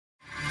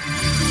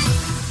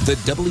The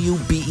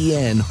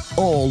WBEN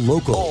All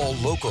Local. All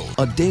Local.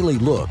 A daily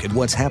look at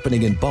what's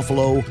happening in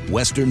Buffalo,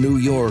 Western New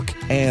York,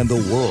 and the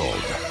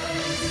world.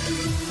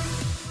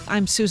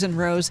 I'm Susan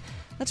Rose.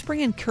 Let's bring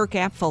in Kirk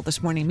Apfel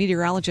this morning,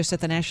 meteorologist at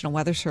the National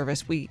Weather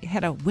Service. We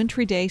had a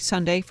wintry day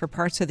Sunday for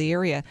parts of the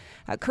area.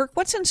 Kirk,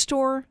 what's in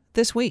store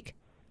this week?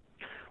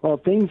 Well,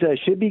 things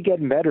should be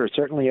getting better,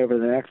 certainly over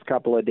the next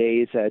couple of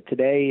days.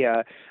 Today,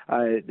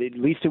 at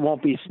least it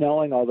won't be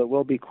snowing, although it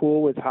will be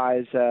cool with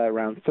highs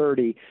around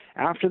 30.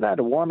 After that,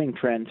 a warming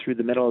trend through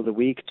the middle of the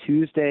week.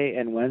 Tuesday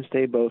and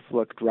Wednesday both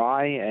look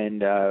dry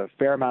and a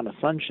fair amount of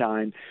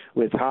sunshine,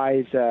 with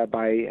highs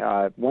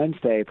by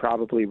Wednesday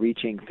probably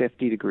reaching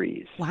 50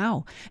 degrees.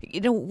 Wow.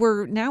 You know,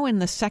 we're now in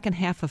the second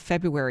half of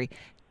February.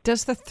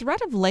 Does the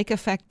threat of lake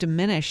effect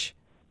diminish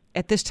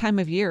at this time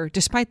of year,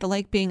 despite the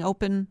lake being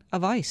open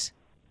of ice?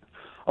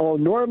 Oh,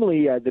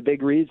 normally the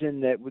big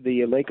reason that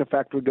the lake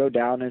effect would go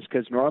down is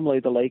because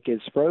normally the lake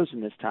is frozen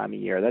this time of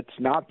year. That's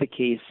not the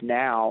case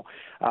now,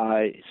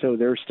 so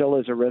there still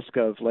is a risk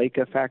of lake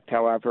effect.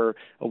 However,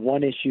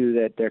 one issue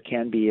that there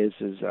can be is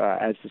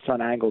as the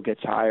sun angle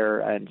gets higher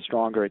and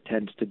stronger, it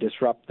tends to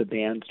disrupt the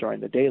bands during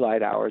the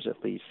daylight hours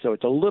at least. So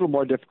it's a little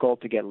more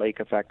difficult to get lake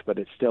effect, but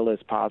it still is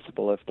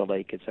possible if the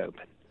lake is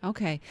open.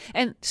 Okay.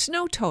 And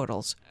snow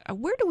totals,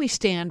 where do we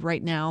stand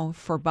right now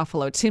for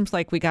Buffalo? It seems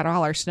like we got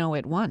all our snow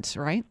at once,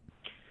 right?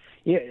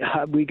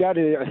 Yeah, we got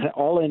it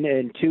all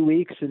in 2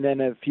 weeks, and then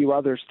a few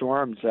other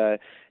storms.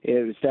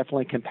 It was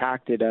definitely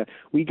compacted.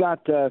 We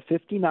got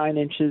 59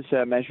 inches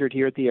measured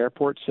here at the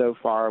airport so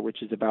far,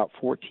 which is about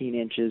 14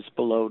 inches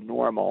below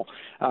normal,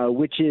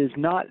 which is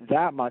not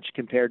that much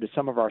compared to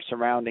some of our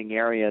surrounding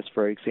areas.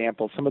 For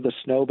example, some of the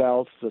snow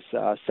belts,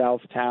 the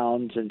south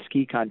towns and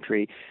ski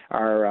country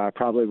are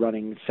probably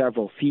running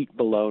several feet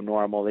below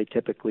normal. They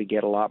typically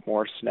get a lot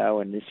more snow,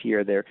 and this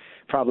year they're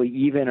probably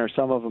even, or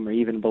some of them are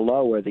even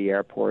below where the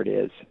airport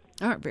is.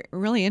 Oh,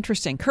 really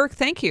interesting. Kirk,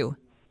 thank you.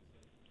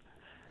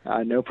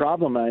 No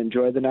problem.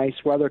 Enjoy the nice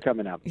weather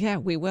coming up. Yeah,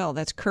 we will.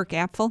 That's Kirk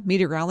Apfel,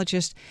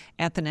 meteorologist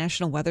at the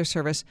National Weather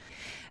Service.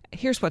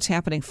 Here's what's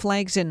happening.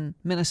 Flags in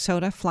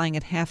Minnesota flying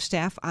at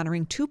half-staff,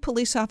 honoring 2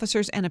 police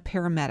officers and a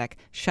paramedic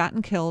shot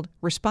and killed,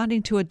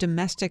 responding to a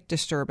domestic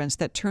disturbance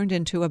that turned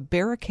into a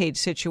barricade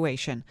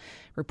situation.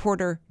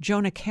 Reporter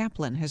Jonah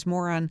Kaplan has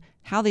more on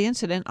how the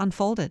incident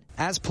unfolded.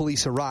 As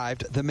police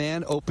arrived, the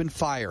man opened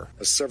fire.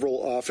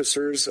 Several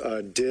officers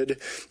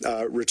did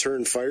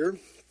return fire.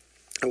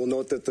 I will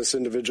note that this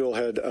individual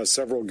had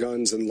several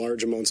guns and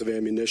large amounts of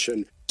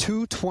ammunition.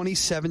 2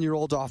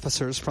 27-year-old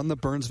officers from the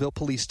Burnsville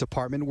Police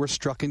Department were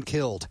struck and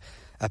killed.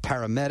 A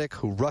paramedic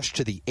who rushed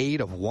to the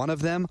aid of one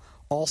of them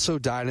also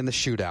died in the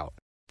shootout.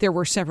 There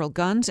were several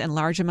guns and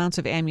large amounts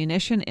of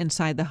ammunition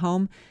inside the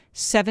home.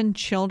 7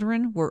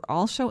 children were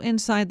also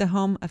inside the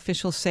home.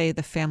 Officials say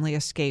the family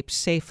escaped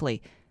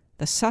safely.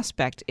 The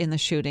suspect in the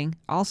shooting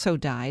also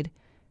died.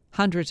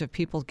 Hundreds of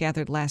people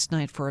gathered last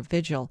night for a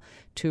vigil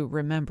to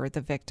remember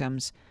the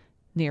victims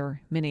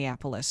near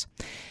Minneapolis.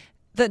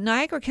 The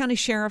Niagara County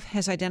Sheriff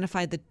has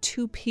identified the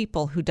 2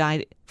 people who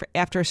died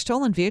after a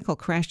stolen vehicle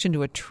crashed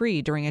into a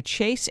tree during a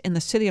chase in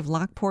the city of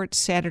Lockport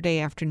Saturday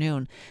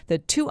afternoon. The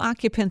 2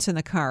 occupants in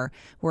the car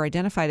were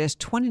identified as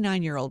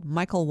 29-year-old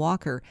Michael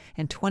Walker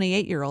and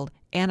 28-year-old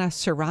Anna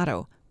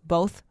Serrato,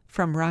 both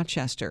from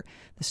Rochester.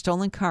 The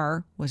stolen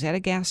car was at a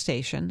gas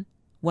station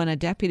when a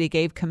deputy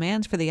gave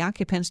commands for the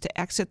occupants to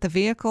exit the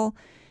vehicle.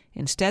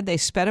 Instead, they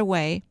sped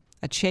away.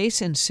 A chase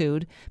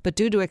ensued, but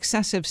due to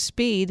excessive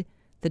speed,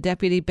 the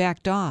deputy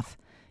backed off.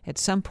 At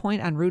some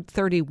point on Route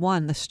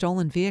 31, the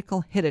stolen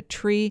vehicle hit a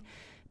tree.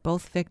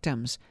 Both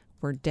victims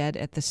were dead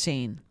at the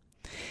scene.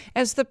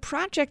 As the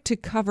project to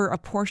cover a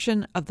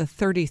portion of the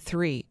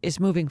 33 is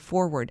moving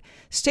forward,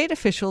 state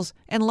officials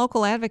and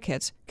local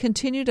advocates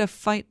continue to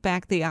fight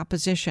back the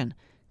opposition.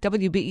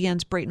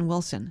 WBEN's Brayton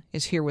Wilson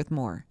is here with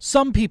more.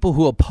 Some people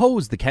who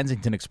oppose the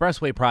Kensington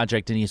Expressway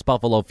project in East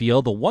Buffalo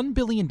feel the $1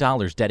 billion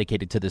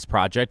dedicated to this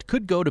project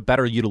could go to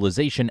better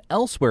utilization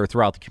elsewhere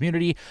throughout the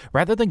community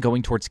rather than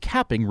going towards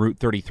capping Route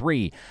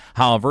 33.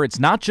 However, it's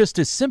not just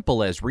as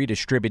simple as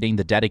redistributing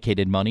the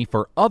dedicated money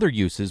for other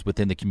uses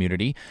within the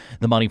community.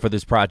 The money for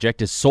this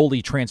project is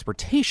solely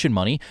transportation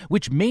money,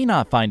 which may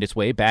not find its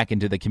way back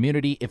into the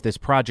community if this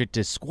project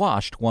is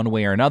squashed one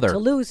way or another. To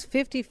lose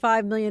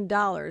 $55 million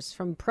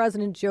from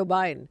President Joe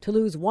Biden, to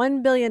lose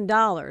 $1 billion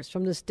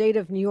from the state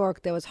of New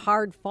York that was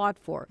hard fought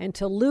for, and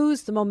to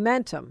lose the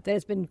momentum that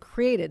has been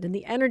created in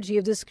the energy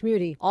of this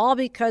community, all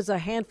because a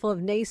handful of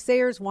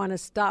naysayers want to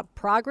stop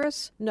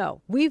progress?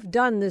 No, we've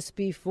done this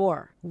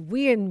before.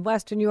 We in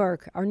Western New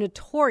York are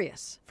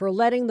notorious for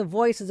letting the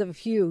voices of a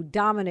few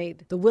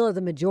dominate the will of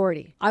the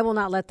majority. I will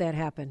not let that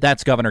happen.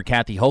 That's Governor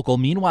Kathy Hochul.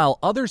 Meanwhile,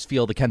 others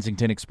feel the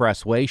Kensington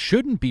Expressway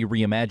shouldn't be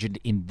reimagined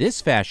in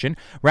this fashion.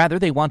 Rather,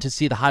 they want to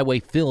see the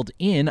highway filled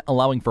in,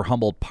 allowing for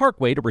humble Old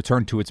Parkway to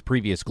return to its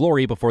previous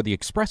glory before the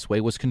expressway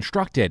was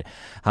constructed.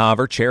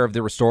 However, chair of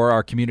the Restore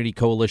Our Community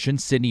Coalition,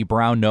 Sydney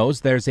Brown,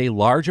 knows there's a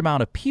large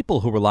amount of people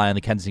who rely on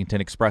the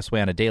Kensington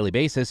Expressway on a daily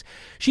basis.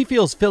 She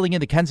feels filling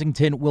in the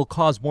Kensington will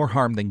cause more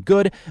harm than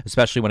good,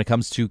 especially when it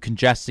comes to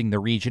congesting the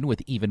region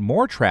with even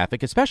more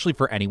traffic, especially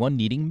for anyone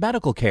needing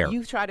medical care.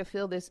 You try to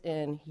fill this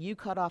in, you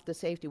cut off the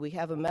safety. We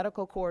have a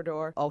medical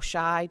corridor,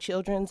 Oshai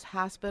Children's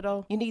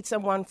Hospital. You need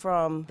someone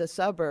from the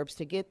suburbs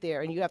to get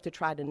there, and you have to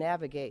try to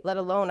navigate, let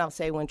alone, I'll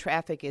say, when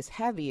traffic is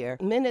heavier.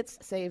 Minutes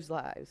saves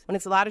lives. When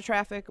it's a lot of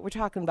traffic, we're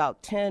talking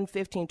about 10,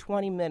 15,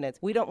 20 minutes.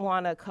 We don't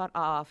want to cut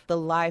off the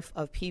life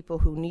of people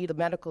who need a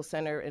medical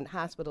center and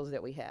hospitals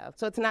that we have.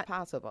 So it's not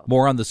possible.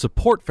 More on the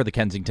support for the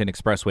Kensington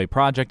Expressway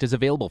project is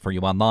available for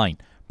you online.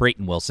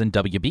 Brayton Wilson,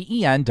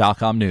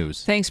 WBEN.com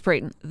News. Thanks,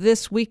 Brayton.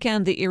 This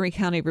weekend, the Erie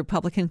County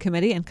Republican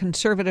Committee and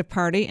Conservative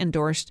Party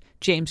endorsed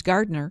James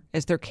Gardner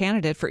as their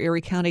candidate for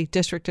Erie County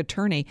District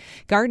Attorney.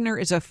 Gardner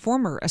is a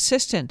former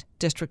assistant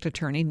district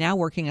attorney, now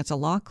working as a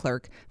law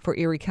clerk for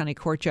Erie County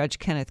Court Judge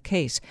Kenneth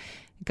Case.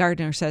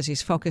 Gardner says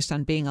he's focused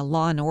on being a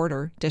law and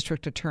order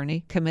district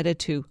attorney, committed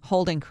to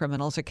holding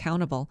criminals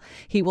accountable.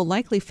 He will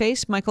likely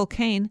face Michael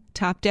Kane,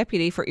 top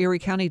deputy for Erie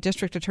County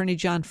District Attorney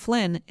John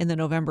Flynn, in the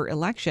November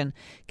election.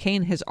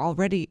 Kane has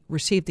already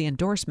received the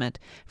endorsement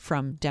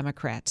from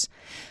Democrats.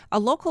 A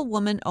local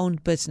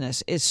woman-owned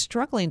business is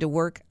struggling to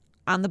work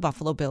on the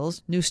Buffalo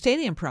Bills' new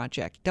stadium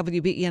project.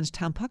 WBEN's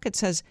Tom Puckett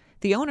says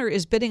the owner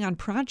is bidding on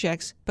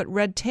projects, but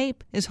red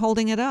tape is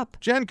holding it up.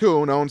 Jen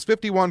Kuhn owns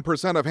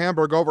 51% of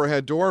Hamburg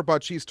Overhead Door,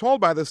 but she's told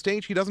by the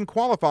state she doesn't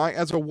qualify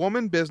as a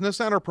woman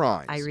business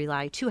enterprise. I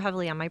rely too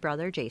heavily on my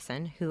brother,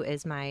 Jason, who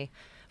is my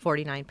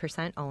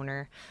 49%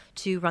 owner,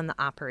 to run the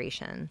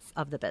operations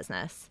of the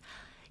business.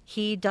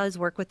 He does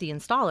work with the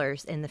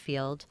installers in the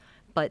field,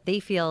 but they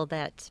feel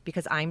that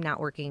because I'm not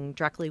working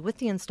directly with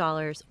the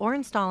installers or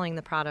installing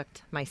the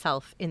product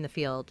myself in the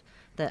field,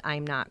 that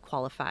I'm not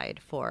qualified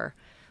for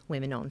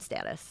women-owned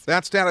status.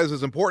 That status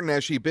is important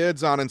as she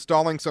bids on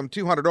installing some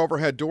 200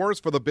 overhead doors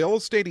for the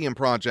Bills Stadium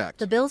project.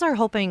 The Bills are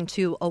hoping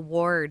to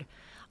award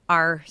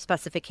our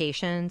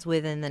specifications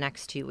within the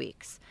next 2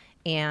 weeks.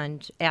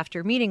 And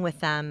after meeting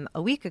with them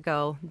a week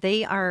ago,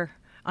 they are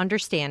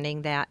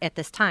understanding that at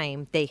this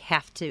time they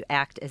have to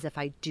act as if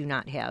I do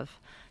not have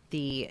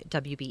the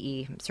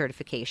WBE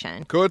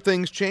certification. Could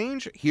things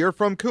change? Hear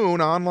from Kuhn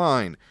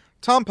online.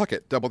 Tom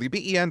Puckett,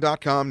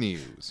 WBEN.com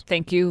News.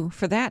 Thank you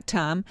for that,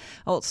 Tom.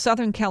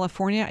 Southern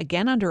California,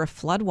 again under a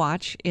flood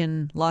watch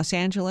in Los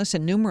Angeles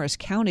and numerous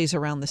counties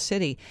around the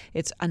city.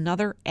 It's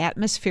another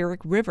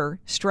atmospheric river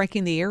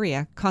striking the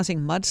area,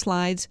 causing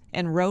mudslides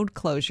and road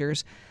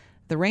closures.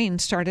 The rain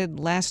started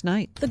last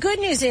night. The good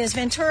news is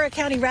Ventura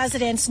County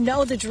residents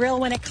know the drill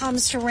when it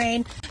comes to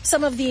rain.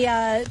 Some of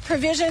the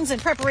provisions and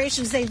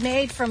preparations they've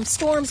made from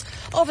storms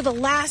over the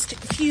last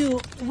few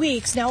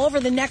weeks. Now,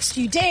 over the next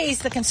few days,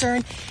 the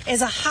concern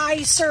is a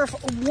high surf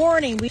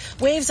warning.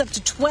 Waves up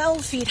to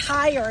 12 feet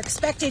high are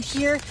expected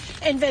here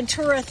in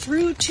Ventura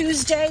through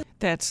Tuesday.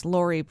 That's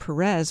Lori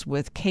Perez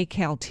with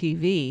KCAL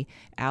TV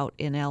out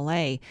in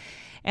L.A.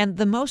 And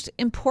the most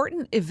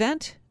important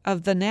event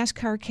of the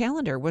NASCAR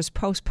calendar was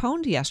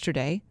postponed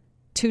yesterday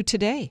to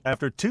today.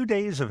 After 2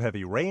 days of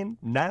heavy rain,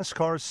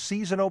 NASCAR's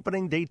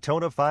season-opening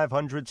Daytona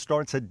 500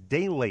 starts a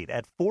day late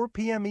at 4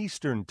 p.m.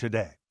 Eastern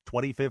today.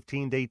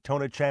 2015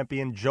 Daytona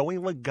champion Joey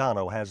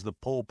Logano has the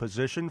pole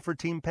position for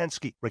Team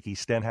Penske. Ricky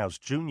Stenhouse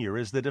Jr.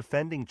 is the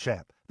defending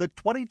champ. The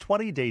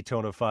 2020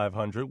 Daytona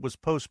 500 was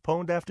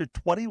postponed after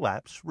 20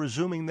 laps,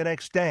 resuming the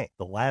next day.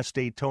 The last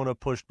Daytona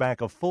pushed back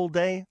a full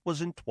day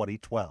was in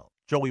 2012.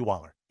 Joey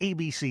Waller,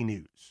 ABC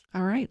News.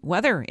 All right,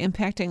 weather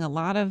impacting a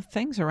lot of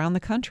things around the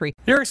country.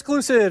 Your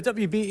exclusive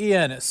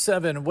WBEN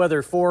 7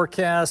 weather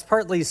forecast.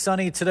 Partly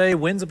sunny today.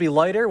 Winds will be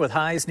lighter with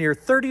highs near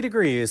 30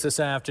 degrees this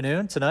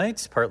afternoon.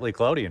 Tonight, partly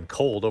cloudy and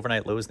cold.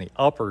 Overnight lows in the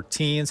upper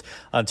teens.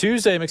 On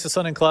Tuesday, mix of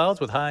sun and clouds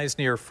with highs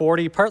near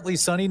 40. Partly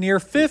sunny near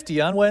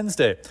 50 on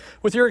Wednesday.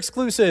 With your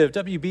exclusive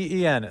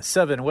WBEN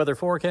 7 weather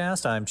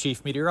forecast, I'm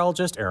Chief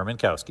Meteorologist Aaron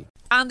Minkowski.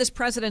 On this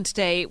President's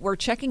Day, we're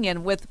checking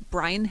in with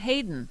Brian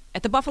Hayden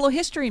at the Buffalo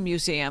History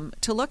Museum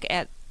to look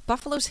at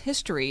Buffalo's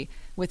history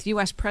with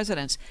U.S.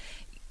 presidents.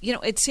 You know,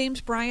 it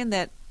seems, Brian,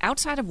 that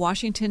outside of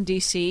Washington,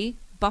 D.C.,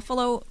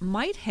 Buffalo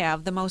might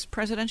have the most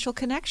presidential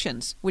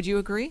connections. Would you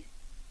agree?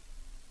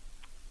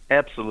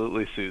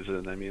 Absolutely,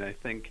 Susan. I mean, I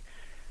think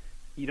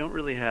you don't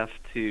really have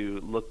to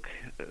look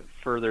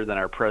further than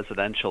our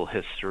presidential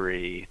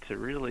history to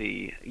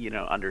really,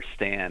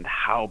 understand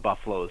how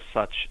Buffalo is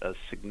such a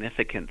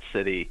significant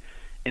city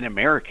in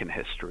American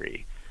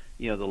history.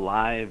 The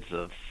lives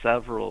of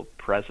several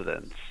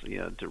presidents,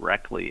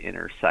 directly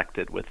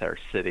intersected with our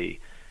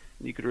city.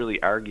 You could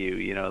really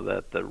argue,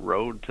 that the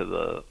road to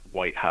the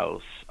White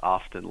House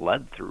often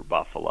led through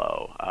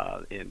Buffalo,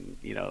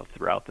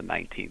 throughout the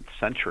 19th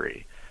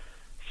century.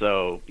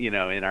 So, in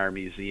our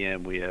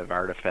museum, we have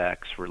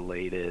artifacts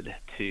related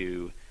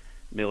to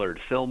Millard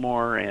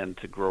Fillmore and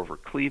to Grover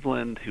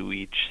Cleveland, who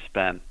each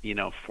spent,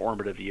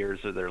 formative years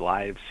of their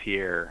lives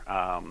here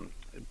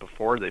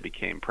before they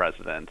became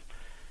president.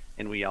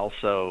 And we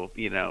also,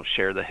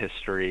 share the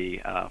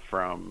history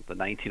from the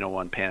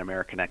 1901 Pan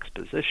American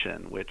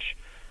Exposition, which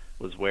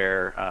was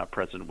where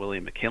President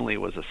William McKinley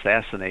was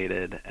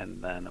assassinated,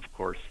 and then, of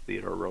course,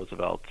 Theodore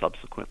Roosevelt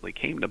subsequently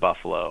came to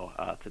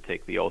Buffalo to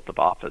take the oath of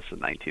office in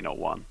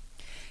 1901.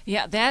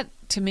 Yeah, that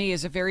to me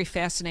is a very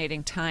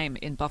fascinating time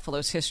in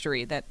Buffalo's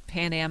history, that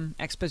Pan Am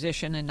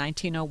Exposition in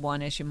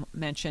 1901, as you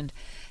mentioned.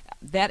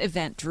 That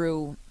event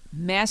drew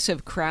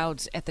massive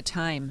crowds at the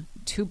time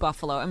to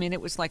Buffalo. I mean,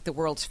 it was like the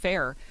World's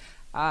Fair.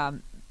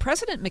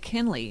 President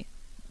McKinley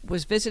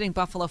was visiting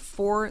Buffalo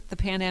for the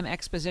Pan Am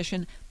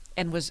Exposition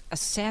and was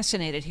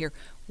assassinated here.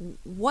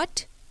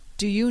 What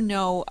do you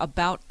know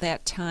about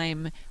that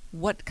time?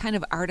 What kind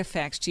of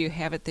artifacts do you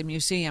have at the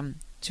museum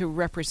to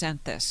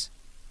represent this?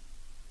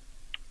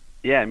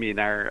 Yeah, I mean,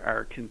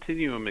 our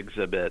Continuum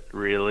exhibit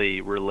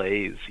really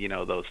relays,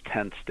 those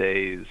tense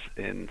days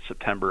in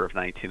September of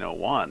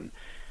 1901,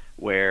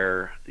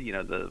 where,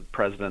 the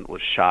president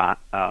was shot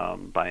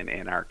by an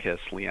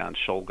anarchist, Leon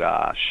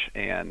Czolgosz,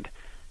 and,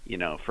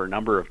 for a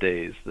number of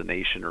days, the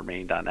nation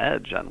remained on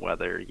edge on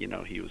whether,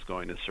 he was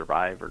going to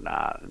survive or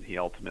not, and he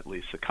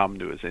ultimately succumbed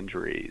to his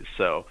injuries.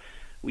 So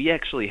we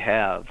actually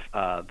have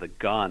the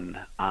gun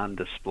on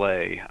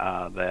display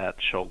that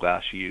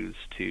Czolgosz used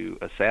to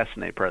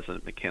assassinate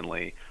President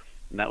McKinley,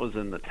 and that was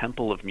in the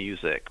Temple of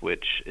Music,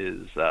 which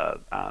is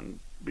on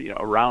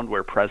around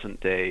where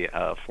present-day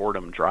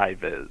Fordham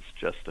Drive is,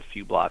 just a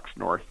few blocks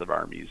north of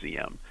our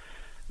museum.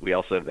 We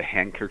also have the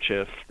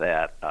handkerchief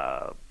that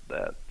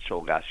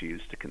Czolgosz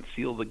used to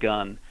conceal the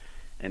gun,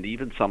 and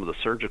even some of the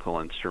surgical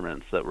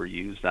instruments that were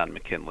used on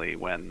McKinley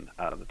when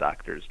the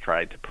doctors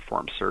tried to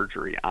perform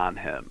surgery on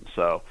him.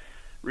 So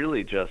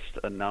really just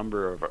a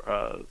number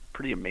of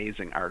pretty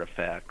amazing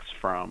artifacts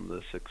from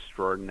this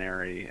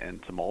extraordinary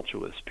and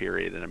tumultuous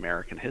period in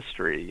American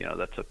history,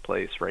 that took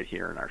place right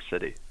here in our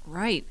city.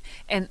 Right.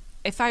 And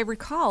if I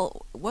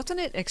recall, wasn't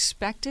it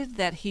expected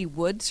that he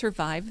would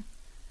survive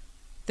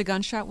the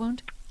gunshot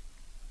wound?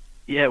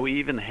 Yeah, we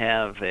even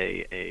have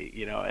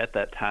at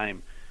that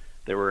time,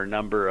 there were a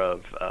number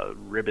of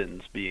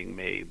ribbons being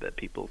made that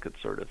people could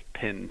sort of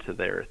pin to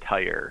their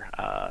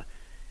attire.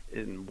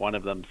 And one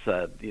of them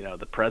said,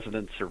 the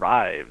president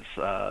survives.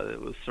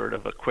 It was sort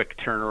of a quick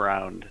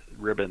turnaround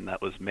ribbon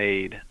that was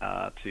made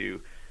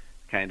to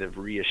kind of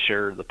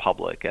reassure the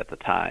public at the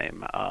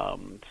time.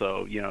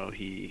 So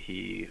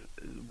he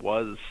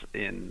was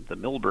in the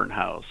Milburn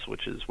House,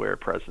 which is where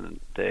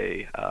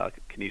present-day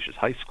Canisius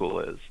High School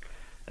is,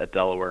 at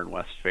Delaware and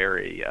West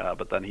Ferry.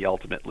 But then he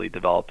ultimately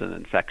developed an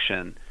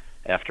infection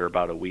after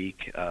about a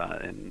week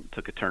and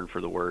took a turn for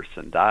the worse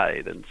and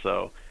died. And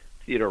so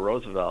Theodore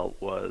Roosevelt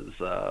was,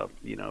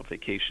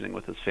 vacationing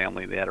with his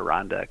family in the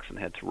Adirondacks and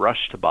had to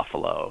rush to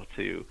Buffalo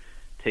to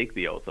take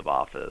the oath of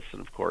office.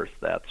 And, of course,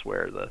 that's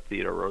where the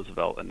Theodore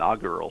Roosevelt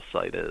inaugural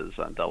site is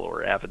on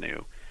Delaware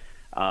Avenue.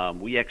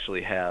 We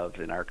actually have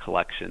in our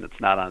collection,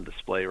 it's not on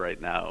display right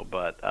now,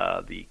 but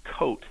the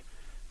coat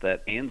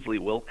that Ansley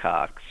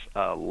Wilcox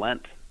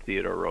lent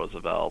Theodore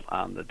Roosevelt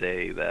on the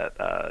day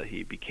that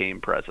he became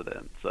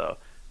president. So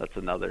that's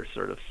another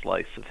sort of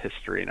slice of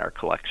history in our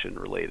collection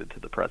related to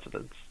the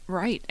presidents.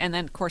 Right. And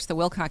then, of course, the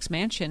Wilcox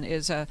Mansion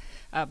is a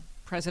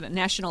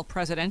national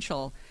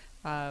presidential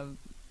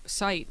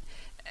site.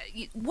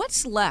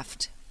 What's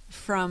left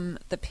from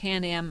the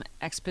Pan Am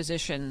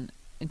Exposition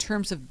in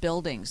terms of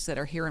buildings that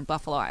are here in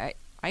Buffalo?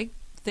 I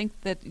think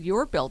that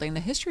your building, the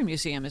History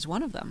Museum, is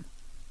one of them.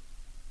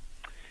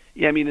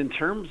 Yeah, I mean, in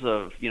terms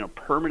of,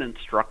 permanent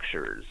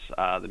structures,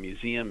 the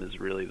museum is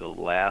really the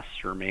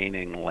last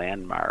remaining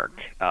landmark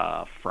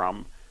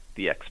from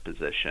the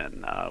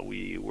exposition.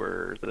 We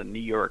were the New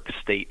York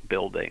State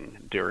building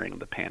during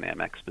the Pan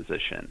Am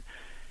Exposition.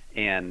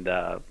 And,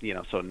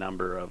 so a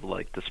number of,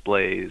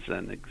 displays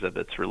and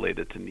exhibits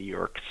related to New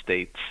York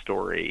State's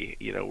story,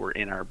 were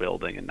in our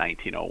building in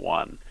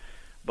 1901.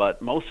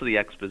 But most of the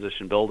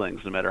exposition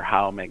buildings, no matter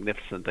how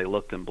magnificent they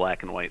looked in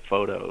black and white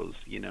photos,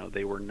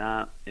 they were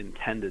not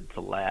intended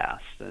to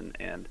last.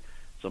 And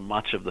so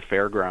much of the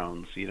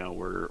fairgrounds,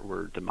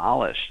 were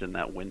demolished in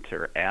that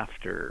winter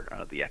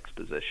after the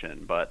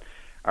exposition. But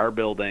our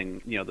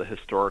building, the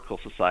Historical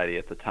Society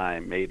at the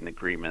time made an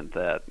agreement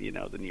that,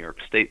 the New York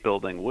State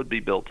building would be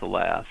built to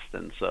last.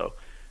 And so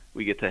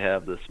we get to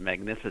have this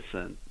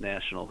magnificent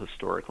National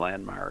Historic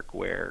Landmark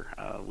where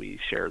we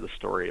share the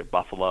story of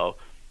Buffalo,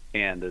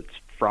 and it's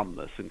from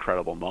this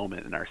incredible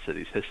moment in our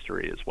city's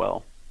history as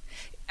well.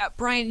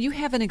 Brian, you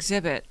have an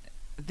exhibit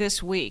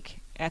this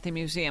week at the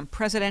museum,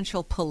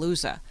 Presidential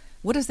Palooza.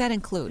 What does that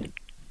include?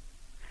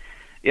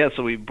 Yeah,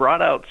 so we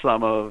brought out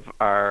some of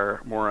our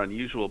more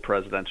unusual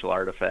presidential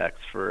artifacts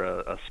for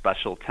a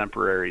special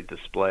temporary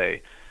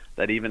display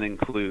that even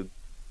includes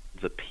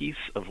a piece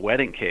of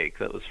wedding cake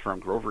that was from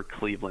Grover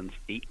Cleveland's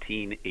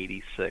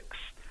 1886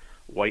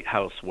 White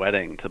House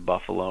wedding to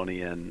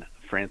Buffalonian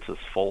Francis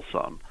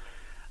Folsom.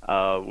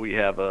 We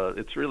have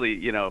it's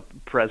really,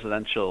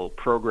 presidential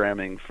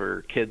programming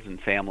for kids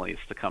and families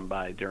to come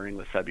by during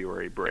the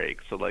February break.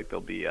 So there'll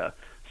be a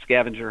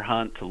scavenger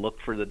hunt to look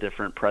for the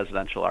different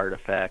presidential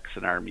artifacts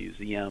in our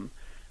museum.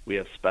 We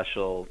have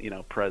special,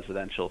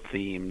 presidential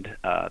themed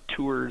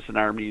tours in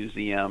our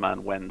museum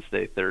on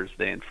Wednesday,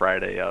 Thursday, and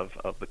Friday of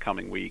the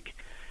coming week.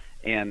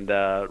 And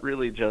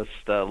really just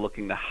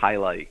looking to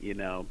highlight,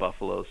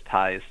 Buffalo's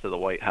ties to the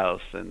White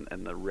House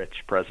and the rich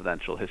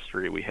presidential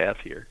history we have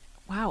here.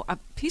 Wow, a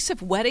piece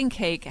of wedding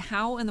cake.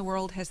 How in the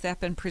world has that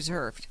been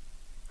preserved?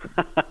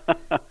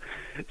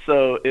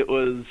 So it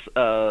was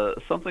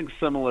something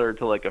similar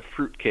to like a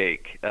fruit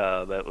cake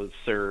that was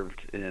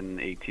served in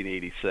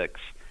 1886,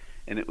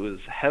 and it was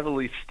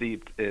heavily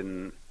steeped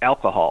in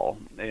alcohol,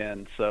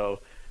 and so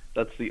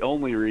that's the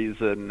only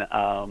reason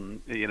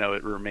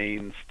it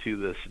remains to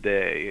this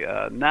day.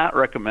 Not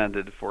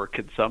recommended for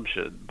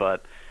consumption,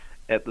 but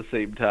at the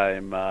same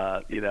time,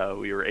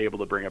 we were able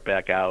to bring it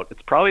back out.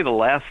 It's probably the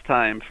last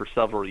time for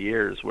several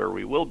years where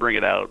we will bring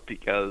it out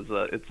because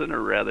it's in a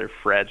rather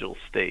fragile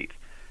state.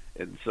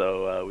 And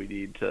so we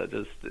need to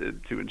just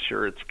to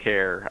ensure its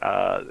care.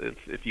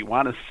 If you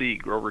want to see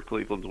Grover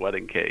Cleveland's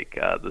wedding cake,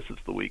 this is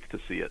the week to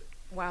see it.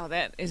 Wow,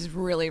 that is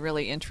really,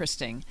 really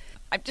interesting.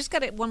 I've just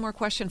got one more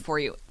question for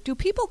you. Do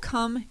people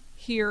come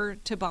here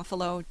to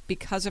Buffalo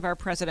because of our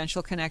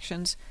presidential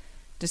connections?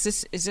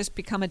 Is this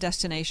become a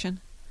destination?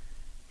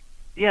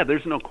 Yeah,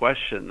 there's no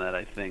question that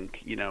I think,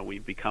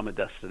 we've become a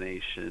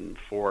destination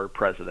for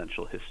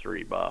presidential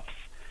history buffs.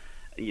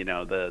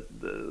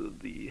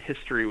 The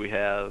history we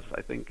have,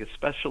 I think,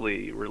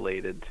 especially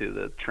related to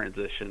the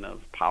transition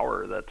of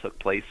power that took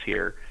place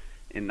here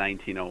in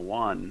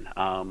 1901.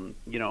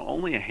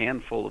 Only a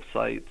handful of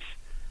sites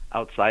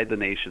outside the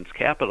nation's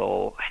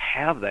capital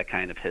have that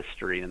kind of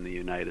history in the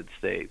United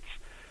States.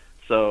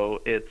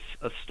 So it's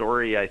a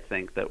story, I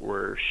think, that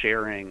we're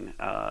sharing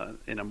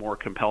in a more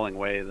compelling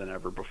way than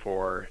ever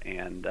before.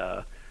 And,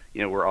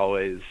 we're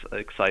always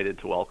excited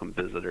to welcome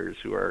visitors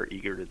who are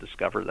eager to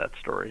discover that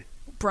story.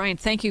 Brian,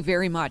 thank you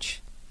very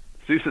much.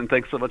 Susan,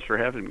 thanks so much for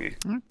having me.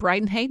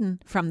 Brian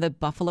Hayden from the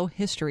Buffalo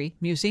History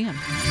Museum.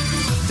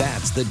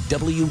 That's the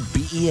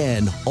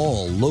WBEN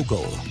All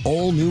Local.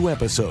 All new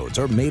episodes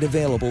are made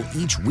available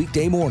each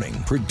weekday morning,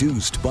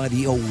 produced by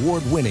the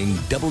award-winning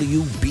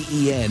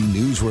WBEN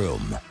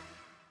Newsroom.